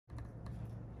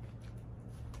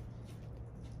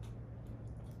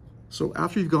So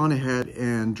after you've gone ahead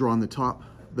and drawn the top,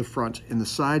 the front, and the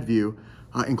side view,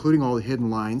 including all the hidden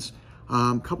lines,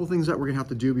 a couple things that we're gonna have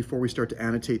to do before we start to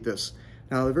annotate this.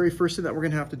 Now, the very first thing that we're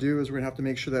gonna have to do is we're gonna have to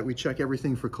make sure that we check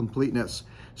everything for completeness.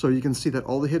 So you can see that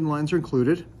all the hidden lines are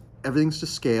included, everything's to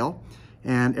scale,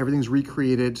 and everything's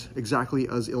recreated exactly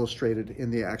as illustrated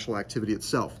in the actual activity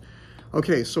itself.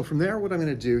 Okay, so from there, what I'm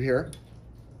gonna do here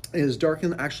is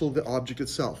darken the object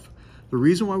itself. The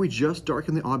reason why we just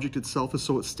darken the object itself is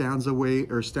so it stands away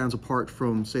or stands apart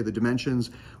from, say, the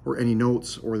dimensions or any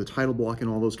notes or the title block and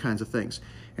all those kinds of things.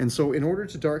 And so in order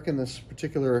to darken this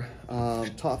particular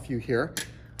top view here,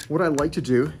 what I like to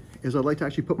do is I'd like to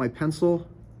actually put my pencil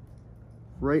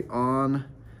right on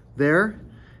there.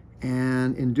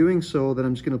 And in doing so, then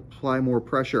I'm just gonna apply more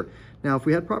pressure. Now, if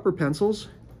we had proper pencils,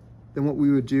 then what we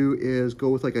would do is go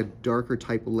with like a darker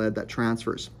type of lead that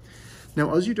transfers.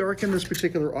 Now, as you darken this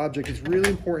particular object, it's really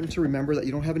important to remember that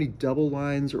you don't have any double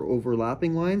lines or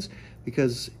overlapping lines,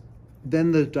 because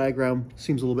then the diagram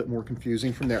seems a little bit more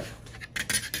confusing from there.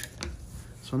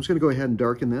 So I'm just gonna go ahead and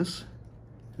darken this.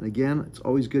 And again, it's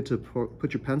always good to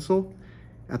put your pencil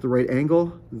at the right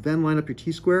angle, then line up your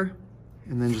T-square,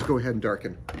 and then just go ahead and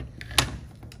darken.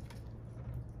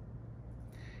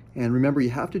 And remember,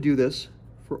 you have to do this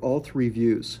for all three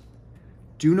views.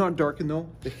 Do not darken, though,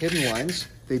 the hidden lines.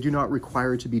 They do not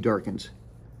require to be darkened.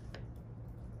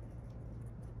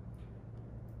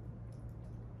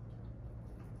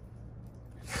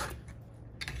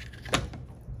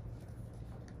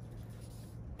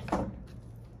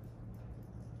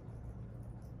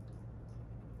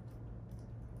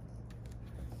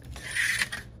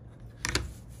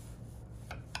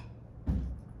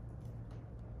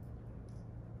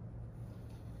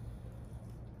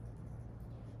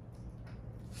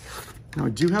 Now I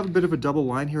do have a bit of a double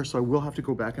line here, so I will have to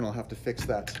go back and I'll have to fix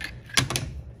that.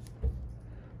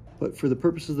 But for the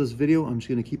purposes of this video, I'm just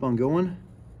gonna keep on going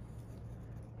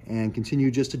and continue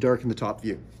just to darken the top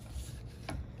view.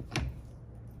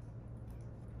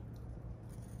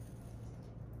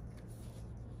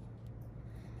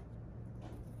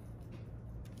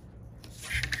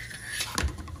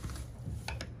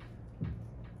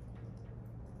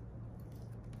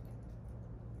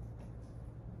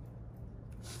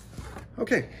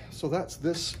 Okay, so that's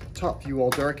this top view all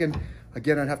darkened.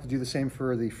 Again, I'd have to do the same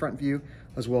for the front view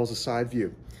as well as the side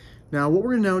view. Now, what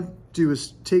we're gonna now do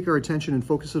is take our attention and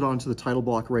focus it onto the title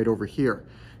block right over here.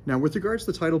 Now, with regards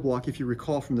to the title block, if you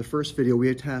recall from the first video, we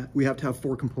have to have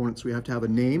four components. We have to have a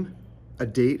name, a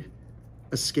date,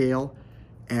 a scale,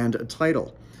 and a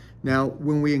title. Now,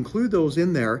 when we include those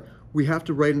in there, we have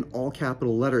to write in all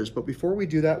capital letters. But before we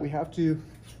do that, we have to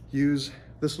use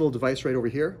this little device right over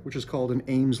here, which is called an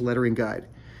Ames lettering guide.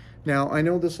 Now, I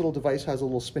know this little device has a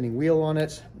little spinning wheel on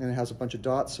it, and it has a bunch of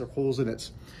dots or holes in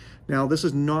it. Now, this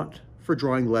is not for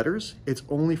drawing letters. It's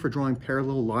only for drawing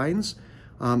parallel lines,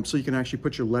 so you can actually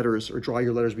put your letters or draw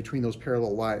your letters between those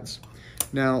parallel lines.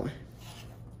 Now,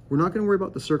 we're not gonna worry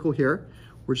about the circle here.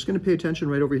 We're just gonna pay attention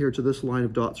right over here to this line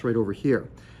of dots right over here.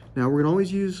 Now, we're gonna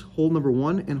always use hole number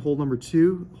 1 and hole number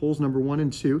 2, holes number 1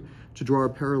 and 2, to draw our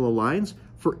parallel lines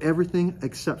for everything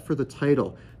except for the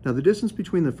title. Now, the distance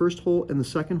between the first hole and the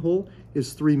second hole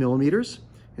is 3 millimeters,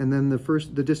 and then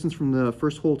the distance from the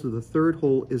first hole to the third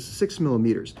hole is 6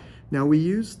 millimeters. Now, we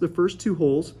use the first two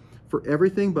holes for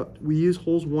everything, but we use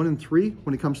holes 1 and 3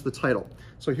 when it comes to the title.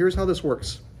 So here's how this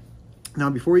works.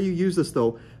 Now, before you use this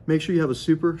though, make sure you have a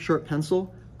super sharp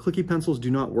pencil. Clicky pencils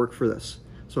do not work for this.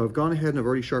 So I've gone ahead and I've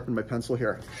already sharpened my pencil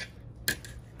here. I'm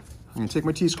gonna take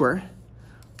my T-square.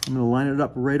 I'm gonna line it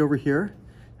up right over here.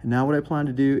 And now what I plan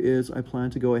to do is I plan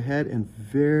to go ahead and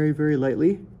very, very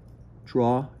lightly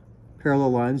draw parallel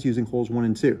lines using holes 1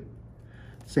 and 2.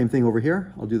 Same thing over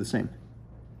here, I'll do the same.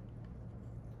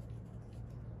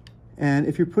 And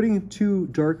if you're putting too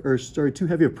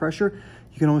heavy of pressure,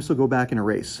 you can also go back and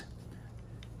erase.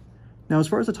 Now, as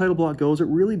far as the title block goes, it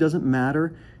really doesn't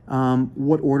matter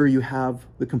what order you have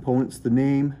the components, the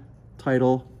name,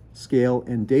 title, scale,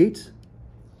 and date,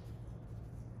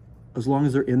 as long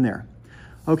as they're in there.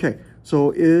 Okay, so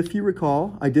if you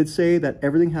recall, I did say that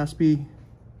everything has to be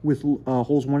with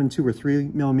holes 1 and 2 are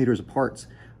 3 millimeters apart,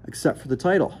 except for the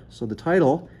title. So the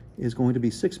title is going to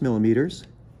be 6 millimeters.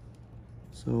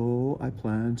 So I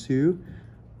plan to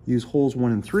use holes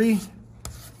 1 and 3,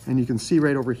 and you can see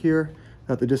right over here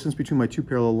that the distance between my two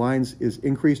parallel lines is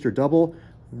increased or double.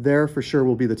 There for sure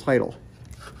will be the title.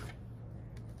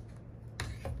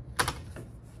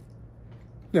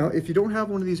 Now, if you don't have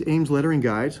one of these Ames lettering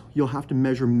guides, you'll have to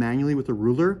measure manually with a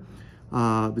ruler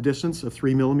the distance of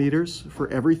 3 millimeters for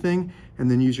everything, and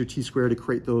then use your T-square to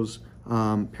create those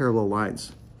parallel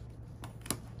lines.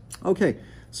 Okay,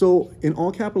 So in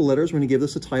all capital letters, we're going to give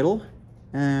this a title,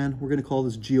 and we're going to call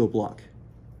this Geo Block.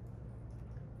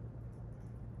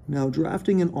 Now,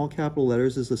 drafting in all capital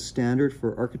letters is the standard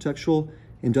for architectural,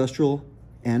 industrial,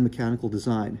 and mechanical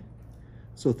design.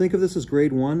 So think of this as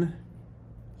grade 1, where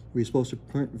you're supposed to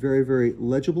print very, very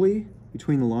legibly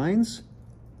between the lines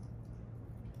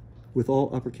with all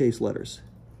uppercase letters.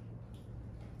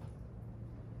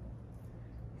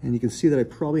 And you can see that I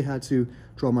probably had to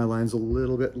draw my lines a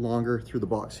little bit longer through the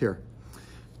box here.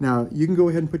 Now, you can go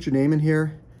ahead and put your name in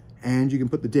here, and you can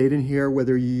put the date in here,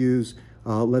 whether you use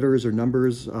letters or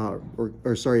numbers,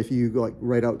 or sorry, if you like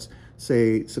write out,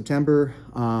 say, September,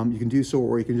 you can do so,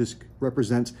 or you can just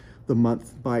represent the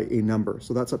month by a number.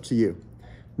 So that's up to you.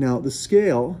 Now, the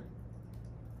scale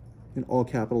in all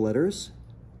capital letters,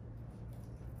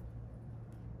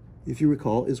 if you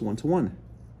recall, is 1:1.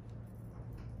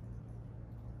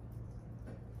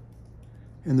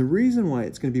 And the reason why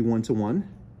it's going to be 1:1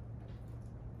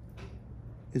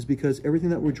 is because everything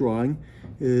that we're drawing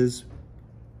is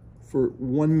for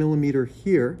 1 millimeter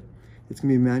here. It's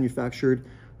going to be manufactured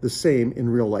the same in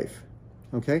real life.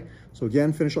 Okay, so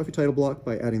again, finish off your title block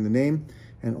by adding the name,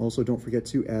 and also don't forget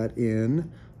to add in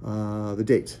the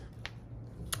date.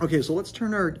 Okay, so let's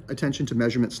turn our attention to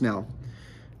measurements now.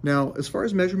 Now, as far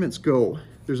as measurements go,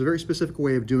 there's a very specific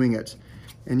way of doing it.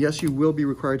 And yes, you will be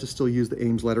required to still use the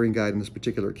Ames lettering guide in this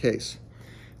particular case.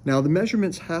 Now, the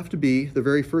measurements have to be, the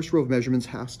very first row of measurements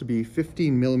has to be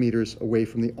 15 millimeters away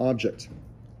from the object.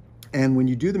 And when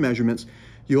you do the measurements,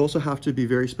 you also have to be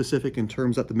very specific in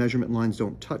terms that the measurement lines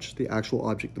don't touch the actual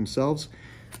object themselves.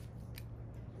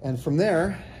 And from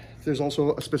there, there's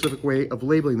also a specific way of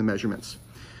labeling the measurements.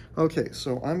 Okay,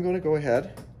 so I'm going to go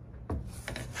ahead,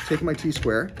 take my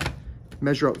T-square,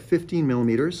 measure out 15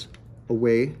 millimeters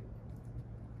away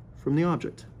from the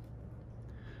object.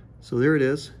 So there it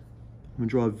is. I'm going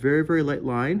to draw a very, very light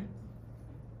line.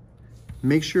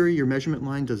 Make sure your measurement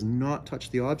line does not touch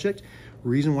the object.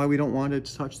 Reason why we don't want it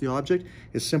to touch the object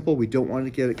is simple. We don't want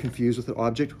to get it confused with the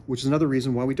object, which is another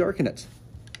reason why we darken it. So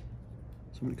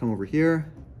I'm going to come over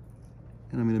here,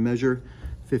 and I'm going to measure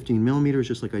 15 millimeters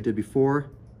just like I did before.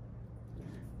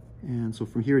 And so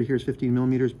from here to here is 15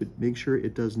 millimeters, but make sure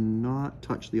it does not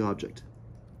touch the object.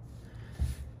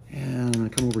 And I'm going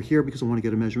to come over here because I want to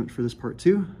get a measurement for this part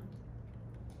too.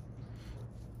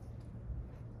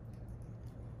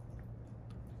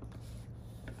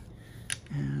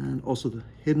 And also the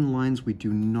hidden lines, we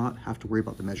do not have to worry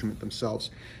about the measurement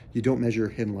themselves. You don't measure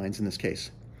hidden lines in this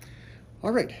case.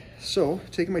 All right, so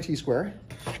taking my T-square,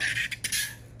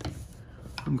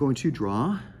 I'm going to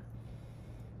draw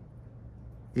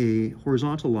a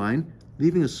horizontal line,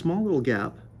 leaving a small little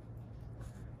gap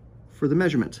for the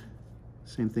measurement.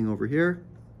 Same thing over here.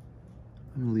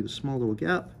 I'm going to leave a small little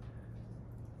gap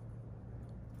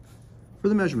for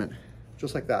the measurement,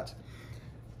 just like that.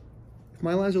 If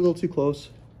my lines are a little too close,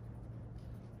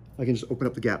 I can just open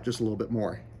up the gap just a little bit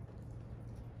more.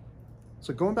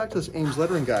 So going back to this Ames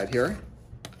lettering guide here,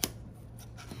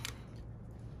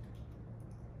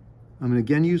 I'm going to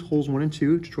again use holes 1 and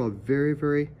 2 to draw very,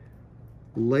 very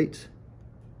light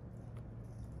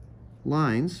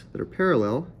lines that are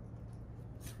parallel,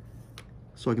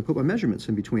 so I can put my measurements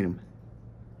in between them.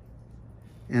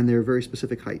 And they're a very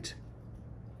specific height.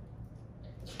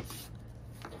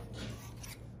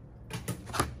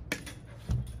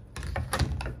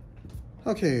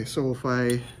 Okay, so if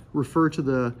I refer to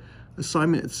the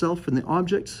assignment itself and the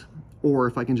object, or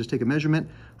if I can just take a measurement,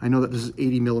 I know that this is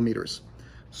 80 millimeters.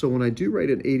 So when I do write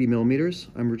in 80 millimeters,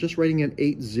 I'm just writing in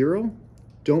 80.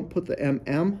 Don't put the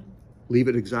mm, leave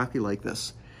it exactly like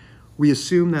this. We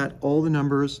assume that all the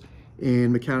numbers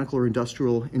in mechanical or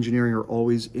industrial engineering are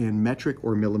always in metric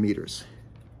or millimeters.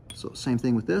 So same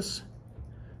thing with this.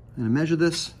 I'm going to measure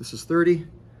this. This is 30.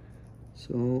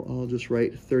 So I'll just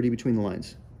write 30 between the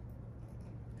lines.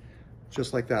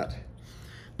 Just like that.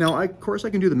 Now, of course, I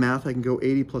can do the math. I can go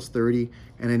 80 plus 30,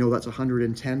 and I know that's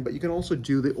 110, but you can also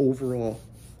do the overall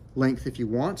length if you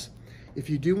want. If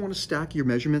you do want to stack your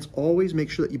measurements, always make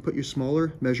sure that you put your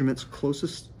smaller measurements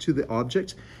closest to the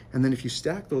object. And then if you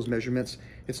stack those measurements,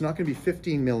 it's not going to be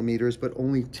 15 millimeters, but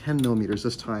only 10 millimeters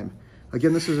this time.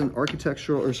 Again, this is an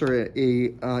architectural, or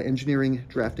sorry, engineering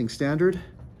drafting standard,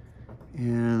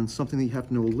 and something that you have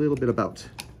to know a little bit about.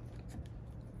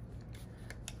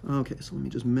 Okay, so let me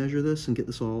just measure this and get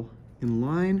this all in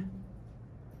line.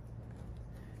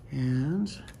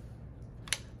 And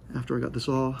after I got this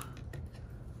all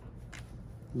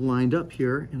lined up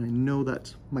here, and I know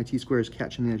that my T-square is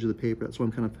catching the edge of the paper, that's why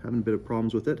I'm kind of having a bit of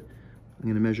problems with it. I'm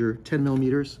going to measure 10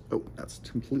 millimeters. Oh, that's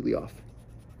completely off.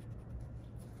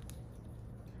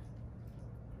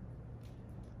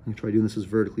 I'm gonna try doing this as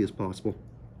vertically as possible.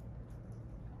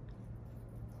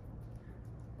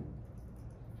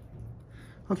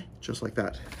 Okay, just like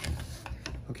that.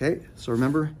 Okay, so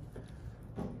remember,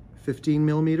 15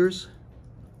 millimeters,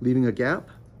 leaving a gap.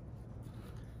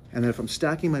 And then if I'm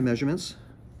stacking my measurements,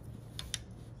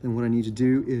 then what I need to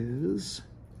do is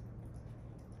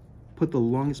put the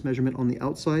longest measurement on the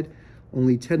outside,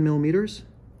 only 10 millimeters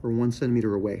or 1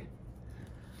 centimeter away.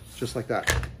 Just like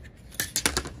that.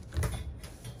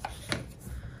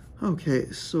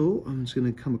 Okay, so I'm just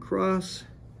gonna come across,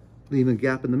 leave a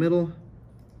gap in the middle.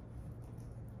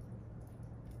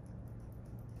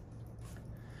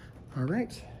 All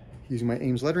right, using my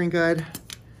Ames lettering guide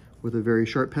with a very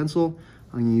sharp pencil,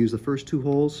 I'm gonna use the first 2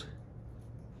 holes.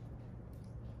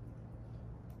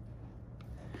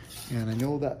 And I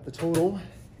know that the total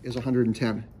is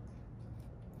 110.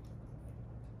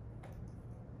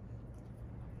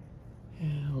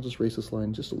 And I'll just raise this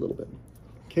line just a little bit.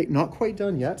 Okay, not quite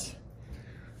done yet.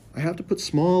 I have to put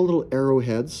small little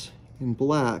arrowheads in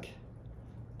black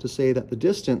to say that the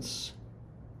distance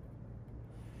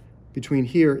between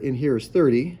here and here is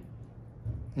 30,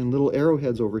 and little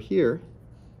arrowheads over here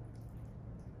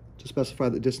to specify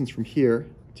the distance from here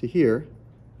to here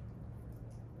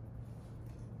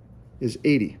is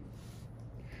 80.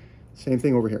 Same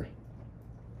thing over here.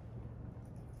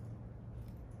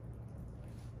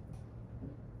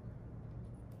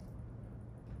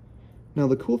 Now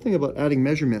the cool thing about adding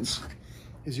measurements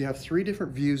is you have 3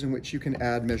 different views in which you can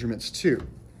add measurements to.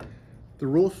 The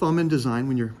rule of thumb in design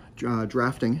when you're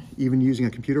drafting, even using a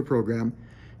computer program,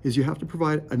 is you have to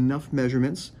provide enough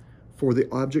measurements for the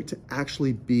object to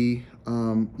actually be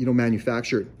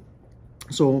manufactured.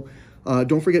 So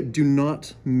don't forget, do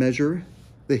not measure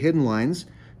the hidden lines.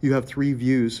 You have 3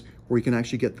 views where you can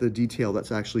actually get the detail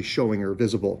that's actually showing or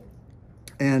visible.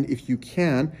 And if you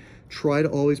can, try to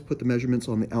always put the measurements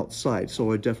on the outside.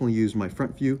 So I definitely use my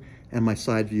front view and my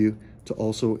side view to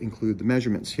also include the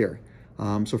measurements here.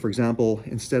 So for example,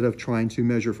 instead of trying to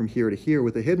measure from here to here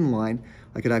with a hidden line,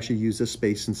 I could actually use this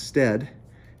space instead,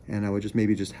 and I would just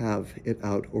maybe just have it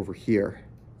out over here,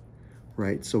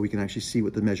 right? So we can actually see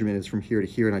what the measurement is from here to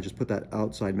here, and I just put that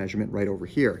outside measurement right over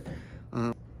here.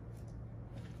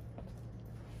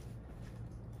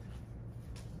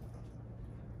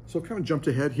 So I've kind of jumped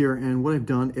ahead here, and what I've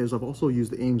done is I've also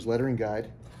used the Ames lettering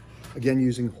guide, again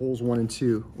using holes 1 and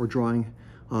 2, or drawing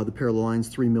the parallel lines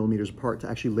 3 millimeters apart to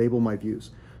actually label my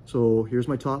views. So here's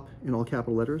my top in all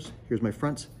capital letters, here's my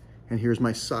front, and here's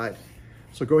my side.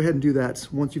 So go ahead and do that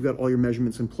once you've got all your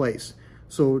measurements in place.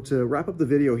 So to wrap up the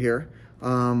video here,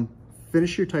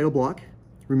 finish your title block.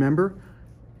 Remember,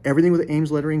 everything with the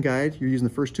Ames lettering guide, you're using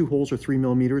the first 2 holes are 3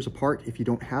 millimeters apart if you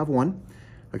don't have one,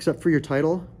 except for your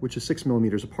title, which is 6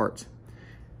 millimeters apart.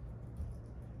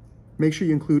 Make sure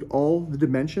you include all the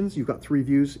dimensions. You've got 3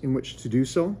 views in which to do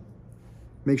so.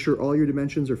 Make sure all your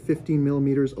dimensions are 15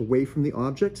 millimeters away from the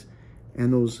object,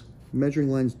 and those measuring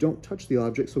lines don't touch the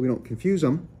object so we don't confuse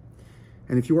them.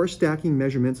 And if you are stacking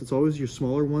measurements, it's always your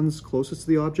smaller ones closest to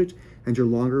the object and your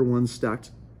longer ones stacked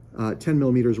 10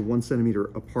 millimeters or 1 centimeter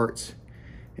apart.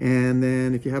 And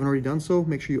then if you haven't already done so,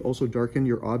 make sure you also darken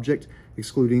your object,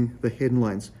 excluding the hidden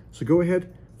lines. So go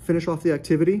ahead, finish off the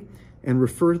activity, and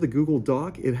refer to the Google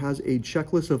Doc. It has a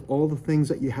checklist of all the things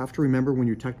that you have to remember when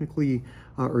you're technically,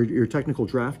 or your technical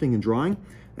drafting and drawing.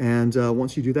 And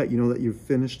once you do that, you know that you've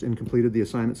finished and completed the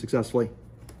assignment successfully.